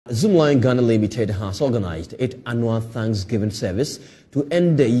Zoomlion Ghana Limited has organized its annual Thanksgiving service to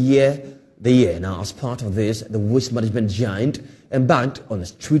end the year. Now, as part of this, the waste management giant embarked on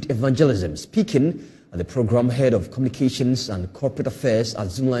street evangelism. Speaking at the program, head of communications and corporate affairs at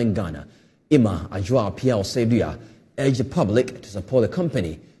Zoomlion Ghana, Ima Ajwa Pia Oseduya, urged the public to support the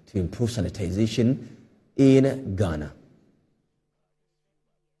company to improve sanitization in Ghana.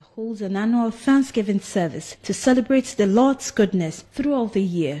 Holds an annual Thanksgiving service to celebrate the Lord's goodness throughout the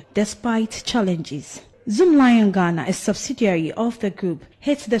year, despite challenges. Zoomlion Ghana, a subsidiary of the group,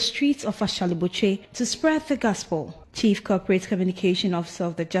 hit the streets of Ashaliboche to spread the gospel. Chief Corporate Communication Officer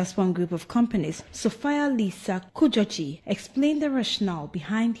of the Just One Group of Companies, Sophia Lisa Kujochi, explained the rationale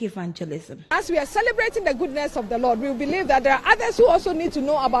behind the evangelism. As we are celebrating the goodness of the Lord, we believe that there are others who also need to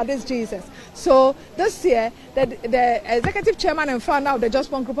know about this Jesus. So this year, the executive chairman and founder of the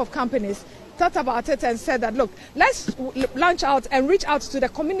Just One Group of Companies thought about it and said that, look, let's launch out and reach out to the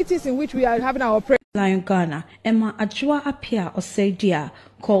communities in which we are having our prayer. Zoomlion Ghana, Emma Ajwa Apia Osedia,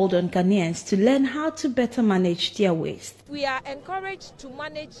 called on Ghanaians to learn how to better manage their waste. We are encouraged to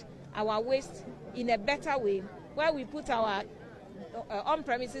manage our waste in a better way, where we put our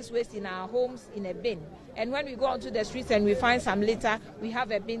on-premises waste in our homes in a bin. And when we go onto the streets and we find some litter, we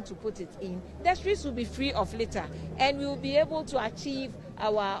have a bin to put it in. The streets will be free of litter, and we will be able to achieve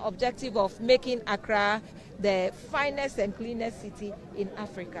our objective of making Accra the finest and cleanest city in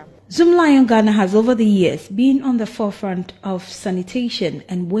Africa. Zoomlion Ghana has over the years been on the forefront of sanitation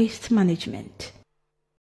and waste management.